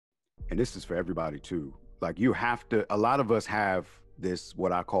and this is for everybody too. Like you have to, a lot of us have this,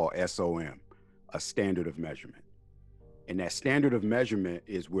 what I call S.O.M, a standard of measurement. And that standard of measurement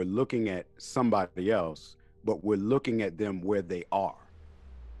is we're looking at somebody else, but we're looking at them where they are.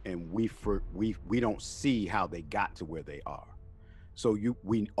 And we don't see how they got to where they are. So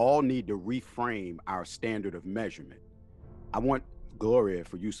we all need to reframe our standard of measurement. I want, Gloria,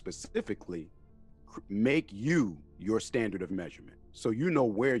 for you specifically, make you your standard of measurement so you know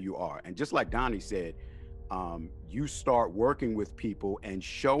where you are. And just like Donnie said, you start working with people and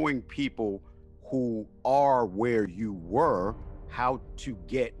showing people who are where you were how to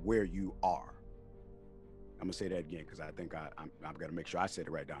get where you are. I'm gonna say that again because I think I've got to make sure I said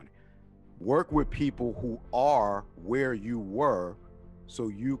it right, Donnie. Work with people who are where you were so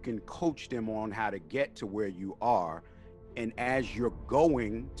you can coach them on how to get to where you are. And as you're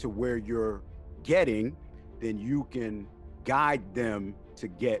going to where you're getting, then you can guide them to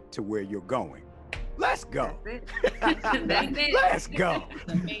get to where you're going. Let's go. That's it. Let's go.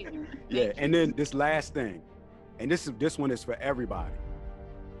 Amazing. Yeah, and then this last thing, and this one is for everybody.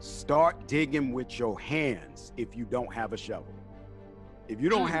 Start digging with your hands if you don't have a shovel. If you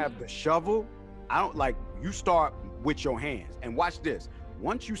don't have the shovel, you start with your hands. And watch this.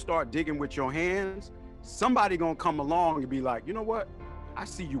 Once you start digging with your hands, somebody gonna come along and be like, you know what? I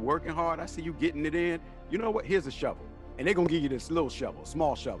see you working hard. I see you getting it in. You know what? Here's a shovel. And they're gonna give you this little shovel,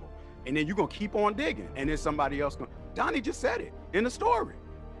 small shovel. And then you're gonna keep on digging. And then somebody else Donnie just said it in the story.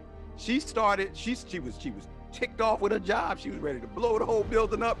 She was ticked off with her job. She was ready to blow the whole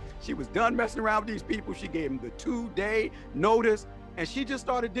building up. She was done messing around with these people. She gave them the 2-day notice and she just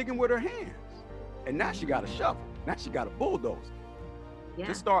started digging with her hands. And now she got a shovel. Now she got a bulldozer. Yeah.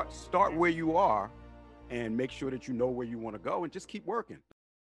 Just start where you are and make sure that you know where you want to go and just keep working.